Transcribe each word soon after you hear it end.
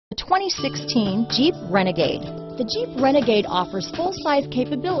2016 Jeep Renegade. The Jeep Renegade offers full-size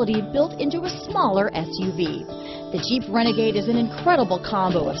capability built into a smaller SUV. The Jeep Renegade is an incredible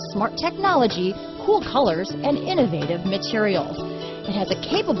combo of smart technology, cool colors, and innovative materials. It has a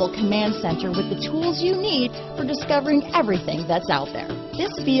capable command center with the tools you need for discovering everything that's out there.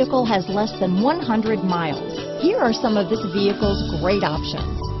 This vehicle has less than 100 miles. Here are some of this vehicle's great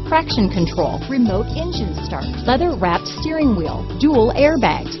options: traction control, remote engine start, leather-wrapped steering wheel, dual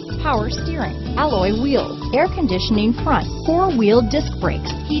airbags, power steering, alloy wheels, air conditioning front, four-wheel disc brakes,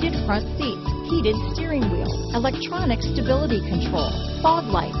 heated front seats, heated steering wheel, electronic stability control, fog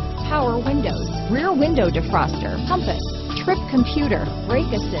lights, power windows, rear window defroster, compass, trip computer, brake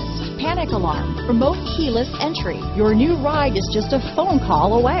assist, panic alarm, remote keyless entry. Your new ride is just a phone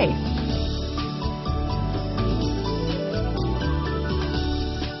call away.